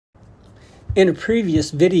In a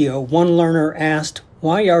previous video, one learner asked,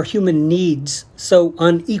 why are human needs so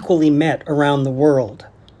unequally met around the world?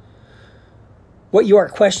 What you are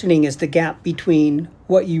questioning is the gap between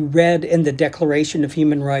what you read in the Declaration of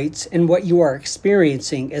Human Rights and what you are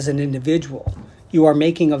experiencing as an individual. You are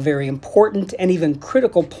making a very important and even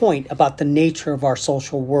critical point about the nature of our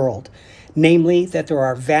social world, namely that there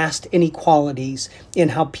are vast inequalities in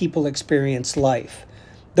how people experience life.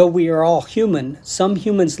 Though we are all human, some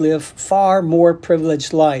humans live far more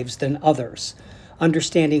privileged lives than others.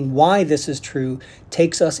 Understanding why this is true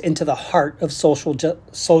takes us into the heart of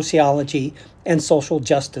sociology and social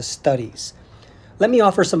justice studies. Let me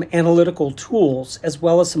offer some analytical tools as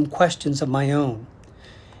well as some questions of my own.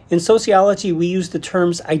 In sociology, we use the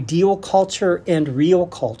terms ideal culture and real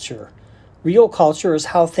culture. Real culture is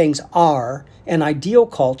how things are, and ideal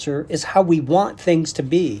culture is how we want things to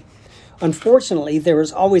be. Unfortunately, there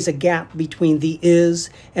is always a gap between the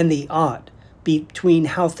is and the ought, between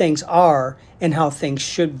how things are and how things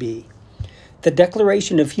should be. The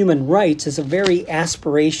Declaration of Human Rights is a very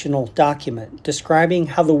aspirational document describing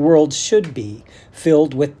how the world should be,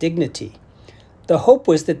 filled with dignity. The hope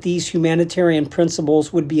was that these humanitarian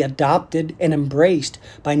principles would be adopted and embraced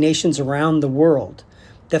by nations around the world.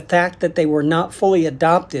 The fact that they were not fully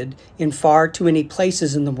adopted in far too many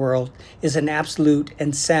places in the world is an absolute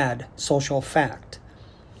and sad social fact.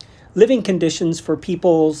 Living conditions for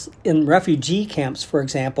peoples in refugee camps, for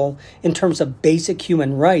example, in terms of basic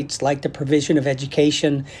human rights like the provision of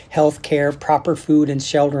education, health care, proper food and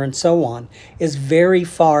shelter, and so on, is very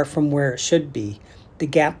far from where it should be. The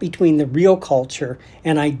gap between the real culture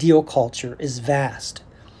and ideal culture is vast.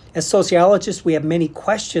 As sociologists, we have many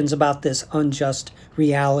questions about this unjust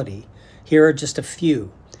reality. Here are just a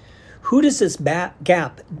few. Who does this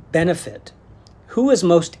gap benefit? Who is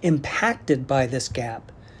most impacted by this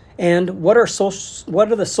gap? And what are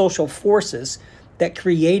the social forces that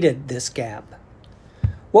created this gap?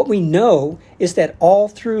 What we know is that all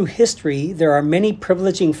through history, there are many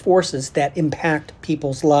privileging forces that impact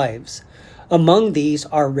people's lives. Among these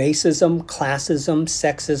are racism, classism,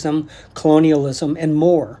 sexism, colonialism, and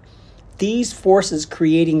more. These forces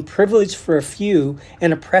creating privilege for a few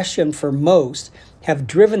and oppression for most have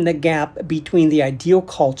driven the gap between the ideal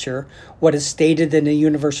culture, what is stated in the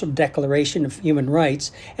Universal Declaration of Human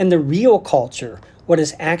Rights, and the real culture, what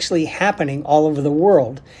is actually happening all over the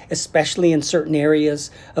world, especially in certain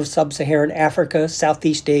areas of sub-Saharan Africa,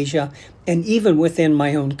 Southeast Asia, and even within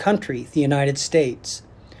my own country, the United States.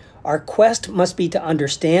 Our quest must be to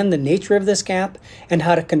understand the nature of this gap and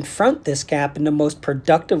how to confront this gap in the most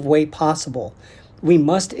productive way possible. We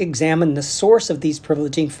must examine the source of these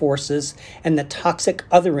privileging forces and the toxic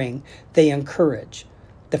othering they encourage.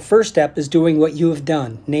 The first step is doing what you have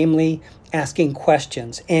done, namely asking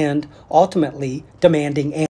questions and ultimately demanding answers.